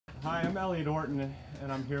Hi, I'm Eliot Orton,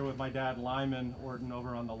 and I'm here with my dad, Lyman Orton,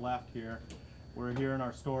 over on the left here. We're here in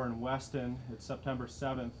our store in Weston. It's September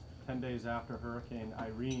 7th, 10 days after Hurricane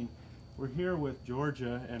Irene. We're here with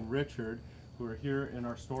Georgia and Richard, who are here in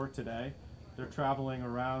our store today. They're traveling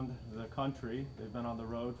around the country. They've been on the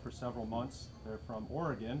road for several months. They're from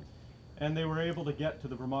Oregon, and they were able to get to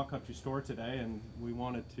the Vermont Country Store today, and we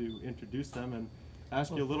wanted to introduce them and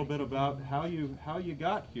ask you a little bit about how you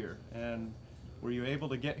got here, and were you able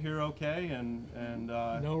to get here okay? And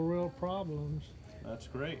no real problems. That's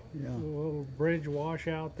great. Yeah. A little bridge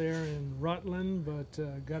washout there in Rutland,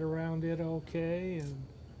 but got around it okay. And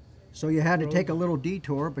so you had to take a little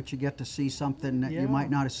detour, but you get to see something that you might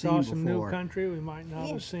not have seen saw before. some new country we might not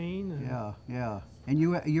have seen. And yeah. And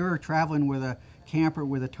you're traveling with a camper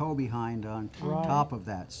with a tow behind on top of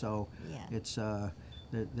that, so it's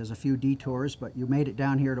there's a few detours, but you made it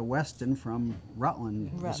down here to Weston from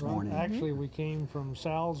Rutland this morning. Actually, we came from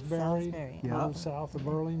Salisbury, south of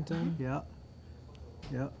Burlington. Yeah.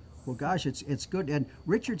 Well, gosh, it's good. And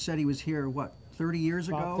Richard said he was here, what, 30 years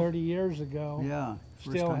ago? About 30 years ago. Yeah.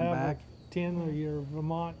 Still have a tin of your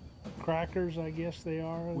Vermont crackers, I guess they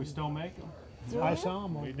are. We still make them. I saw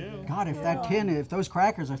them. We do. God, if that tin, if those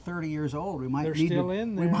crackers are 30 years old, we might They're need still to,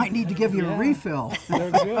 in there. we might need to give you a refill.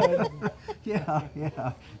 They're good.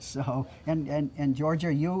 Yeah. So, and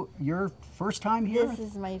Georgia, your first time here? This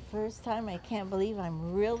is my first time. I can't believe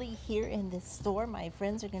I'm really here in this store. My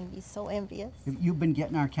friends are going to be so envious. You've been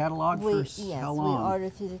getting our catalog for how long? Yes, we order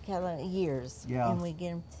through the catalog years. Yeah. And we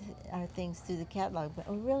get our things through the catalog, but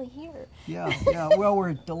we're really here. Yeah. Well,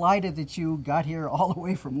 we're delighted that you got here all the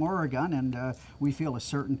way from Oregon, and we feel a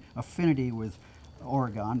certain affinity with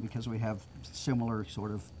Oregon because we have similar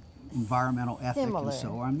sort of environmental ethic and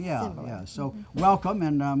so on. Yeah. So welcome,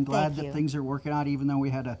 and I'm glad that things are working out, even though we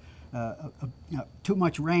had too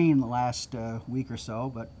much rain the last week or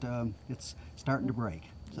so, but it's starting to break.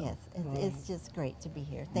 So. Yes, it's just great to be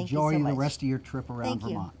here. Thank you so much. Enjoy the rest of your trip around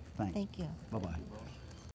Vermont. Thanks. Thank you. Bye-bye.